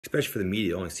especially for the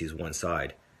media that only sees one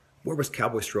side. Where was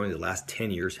Cowboy Strolling the last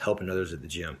 10 years helping others at the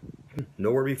gym?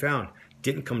 Nowhere to be found.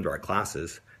 Didn't come to our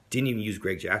classes. Didn't even use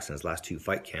Greg Jackson in his last 2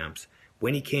 fight camps.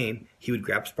 When he came, he would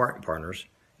grab sparring partners,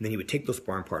 and then he would take those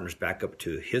sparring partners back up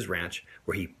to his ranch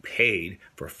where he paid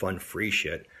for fun, free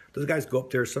shit. Those guys go up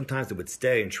there, sometimes they would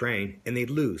stay and train, and they'd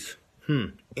lose.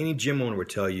 Any gym owner would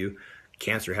tell you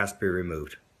cancer has to be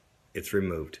removed. It's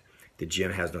removed. The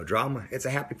gym has no drama. It's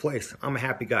a happy place. I'm a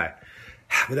happy guy.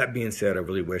 With that being said, I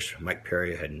really wish Mike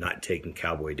Perry had not taken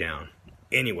Cowboy down.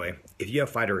 Anyway, if you have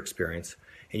fighter experience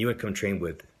and you want to come train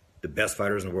with the best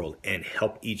fighters in the world and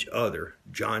help each other,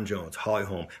 John Jones, Holly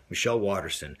Holm, Michelle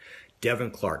Watterson,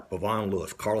 Devin Clark, Bavon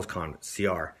Lewis, Carlos Condit,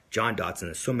 CR, John Dotson,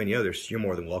 and so many others, you're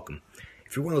more than welcome.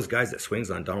 If you're one of those guys that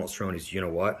swings on Donald Cerrone's, you know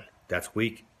what? That's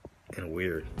weak and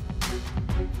weird.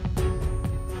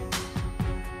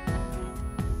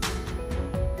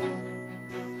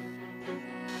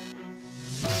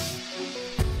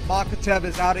 Makhachev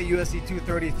is out at UFC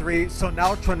 233, so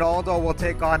now Trinaldo will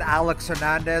take on Alex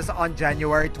Hernandez on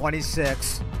January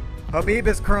 26. Khabib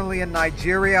is currently in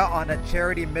Nigeria on a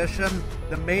charity mission.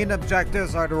 The main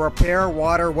objectives are to repair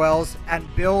water wells and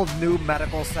build new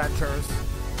medical centers.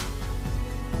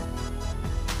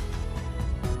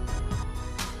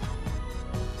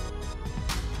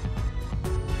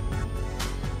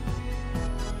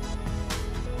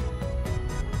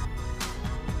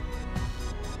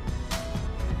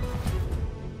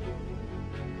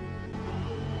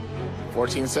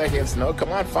 "14 seconds. No,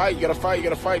 come on, fight. You gotta fight. You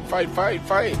gotta fight, fight, fight,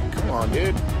 fight. Come on,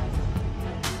 dude."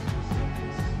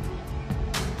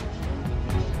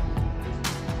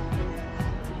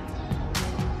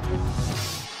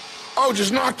 Oh,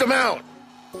 just knocked him out.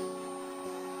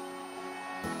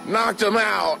 Knocked him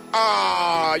out.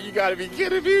 Ah, you gotta be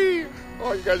kidding me.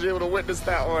 Oh, you guys are able to witness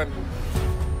that one.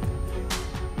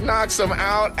 Knocks him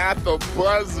out at the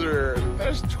buzzer.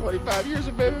 There's 25 years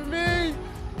of MMA.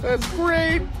 That's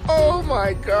great. Oh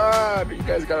my God. You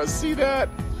guys gotta see that.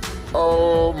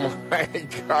 Oh my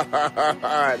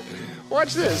God.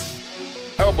 Watch this.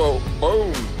 Elbow.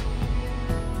 Boom.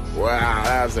 Wow,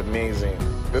 that was amazing.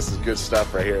 This is good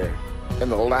stuff right here. In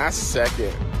the last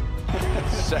second.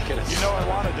 You know I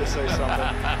wanted to say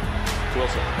something.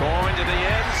 Wilson going to the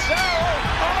end zone.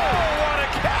 Oh, what a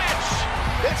catch.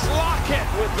 It's Lockett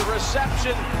with the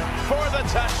reception for the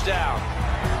touchdown.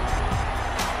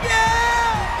 Yeah!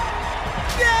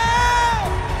 Yeah!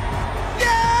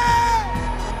 Yeah!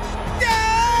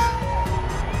 Yeah!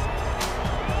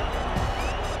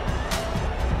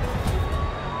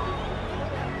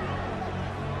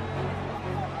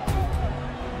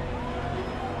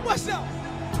 What's up?